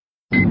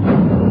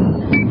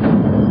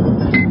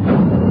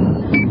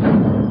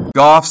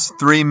Goff's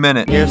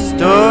 3-minute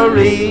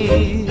history.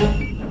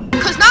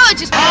 Because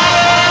knowledge is...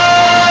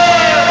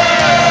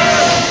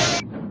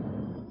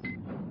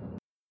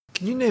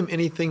 Can you name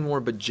anything more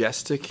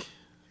majestic,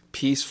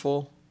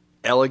 peaceful,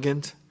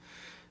 elegant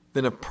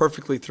than a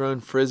perfectly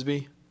thrown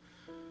frisbee?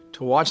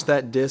 To watch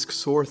that disc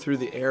soar through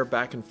the air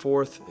back and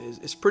forth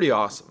is pretty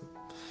awesome.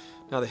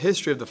 Now, the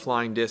history of the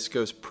flying disc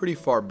goes pretty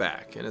far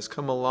back and has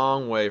come a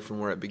long way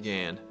from where it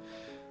began.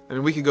 I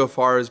mean, we could go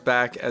far as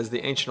back as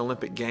the ancient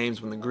Olympic Games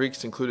when the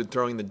Greeks included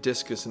throwing the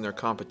discus in their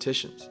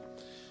competitions.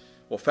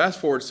 Well, fast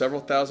forward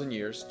several thousand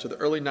years to the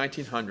early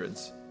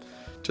 1900s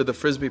to the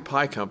Frisbee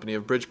Pie Company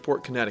of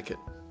Bridgeport, Connecticut.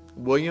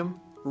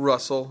 William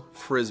Russell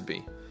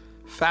Frisbee,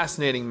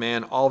 fascinating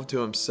man all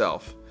to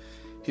himself.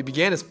 He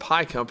began his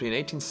pie company in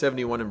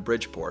 1871 in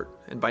Bridgeport,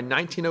 and by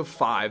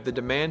 1905 the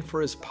demand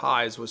for his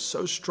pies was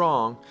so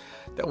strong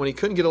that when he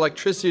couldn't get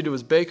electricity to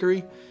his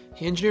bakery,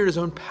 he engineered his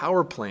own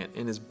power plant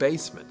in his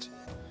basement.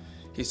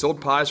 He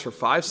sold pies for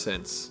 5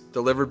 cents,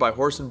 delivered by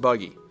horse and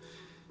buggy.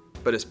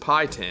 But his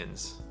pie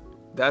tins,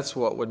 that's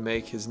what would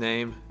make his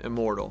name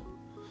immortal.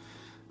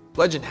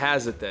 Legend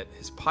has it that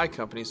his pie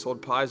company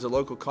sold pies to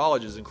local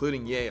colleges,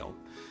 including Yale.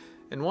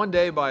 And one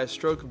day, by a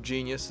stroke of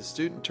genius, a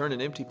student turned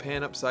an empty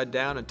pan upside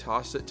down and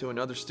tossed it to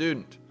another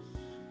student.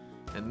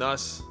 And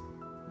thus,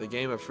 the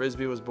game of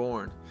Frisbee was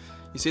born.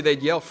 You see,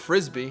 they'd yell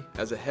Frisbee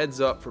as a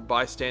heads up for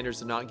bystanders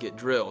to not get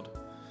drilled.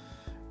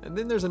 And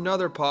then there's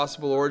another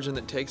possible origin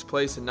that takes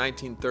place in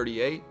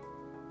 1938,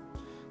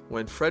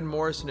 when Fred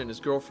Morrison and his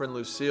girlfriend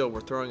Lucille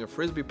were throwing a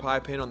Frisbee pie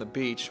pan on the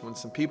beach when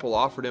some people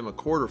offered him a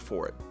quarter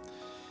for it.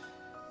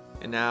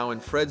 And now, in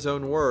Fred's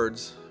own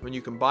words, when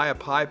you can buy a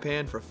pie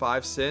pan for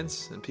 5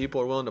 cents and people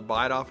are willing to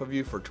buy it off of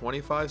you for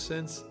 25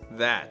 cents,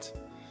 that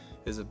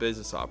is a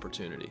business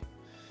opportunity.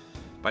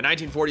 By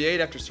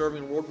 1948, after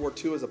serving in World War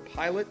II as a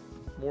pilot,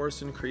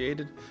 Morrison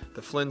created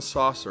the Flynn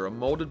Saucer, a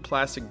molded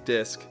plastic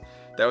disc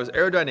that was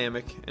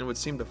aerodynamic and would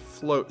seem to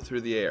float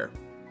through the air.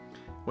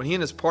 When he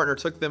and his partner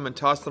took them and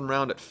tossed them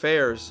around at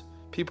fairs,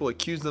 people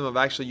accused them of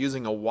actually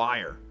using a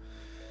wire.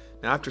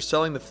 Now, after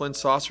selling the Flynn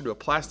Saucer to a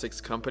plastics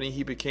company,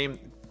 he became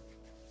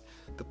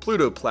the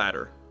Pluto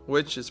Platter,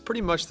 which is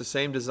pretty much the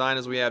same design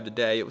as we have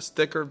today. It was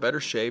thicker,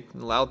 better shaped,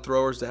 and allowed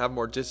throwers to have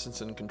more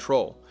distance and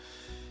control.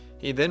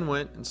 He then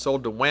went and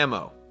sold to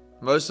Wham-O.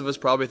 Most of us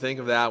probably think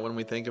of that when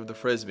we think of the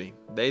Frisbee.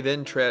 They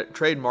then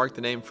trademarked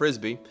the name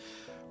Frisbee,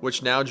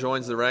 which now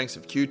joins the ranks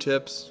of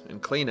Q-Tips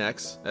and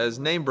Kleenex as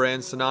name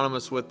brands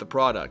synonymous with the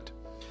product.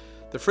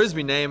 The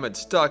Frisbee name had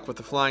stuck with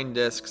the flying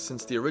disc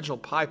since the original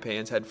pie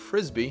pans had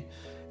Frisbee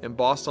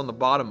embossed on the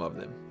bottom of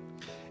them.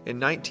 In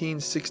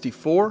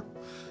 1964,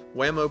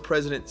 Wham-O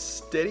president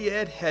Steady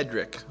Ed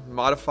Hedrick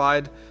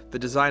modified the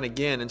design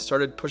again and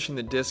started pushing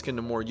the disc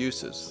into more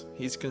uses.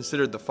 He's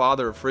considered the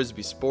father of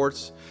Frisbee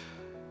sports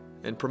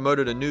and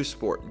promoted a new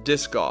sport,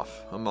 disc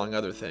golf, among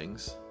other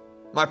things.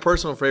 My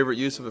personal favorite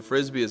use of a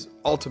Frisbee is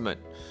Ultimate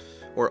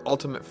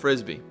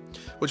Frisbee,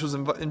 which was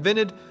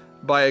invented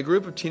by a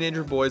group of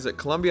teenager boys at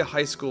Columbia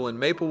High School in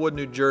Maplewood,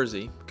 New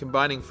Jersey,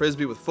 combining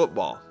Frisbee with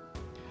football.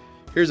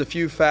 Here's a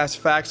few fast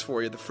facts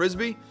for you. The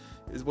Frisbee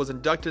was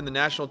inducted in the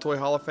National Toy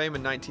Hall of Fame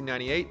in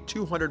 1998.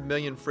 200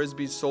 million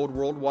Frisbees sold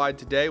worldwide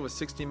today with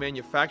 60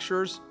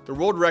 manufacturers. The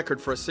world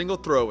record for a single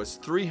throw is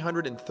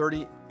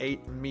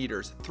 338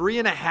 meters,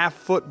 3.5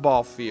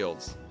 football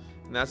fields.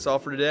 And that's all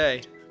for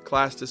today.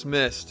 Class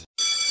dismissed.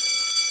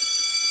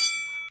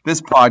 This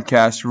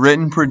podcast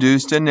written,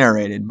 produced, and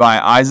narrated by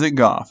Isaac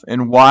Goff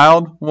in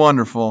wild,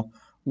 wonderful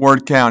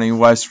Ward County,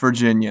 West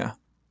Virginia.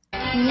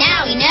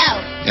 Now we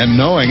know. And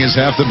knowing is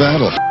half the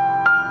battle.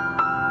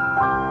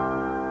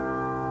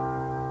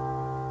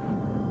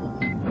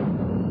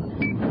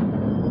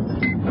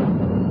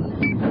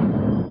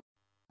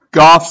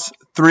 Goff's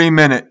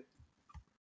 3-minute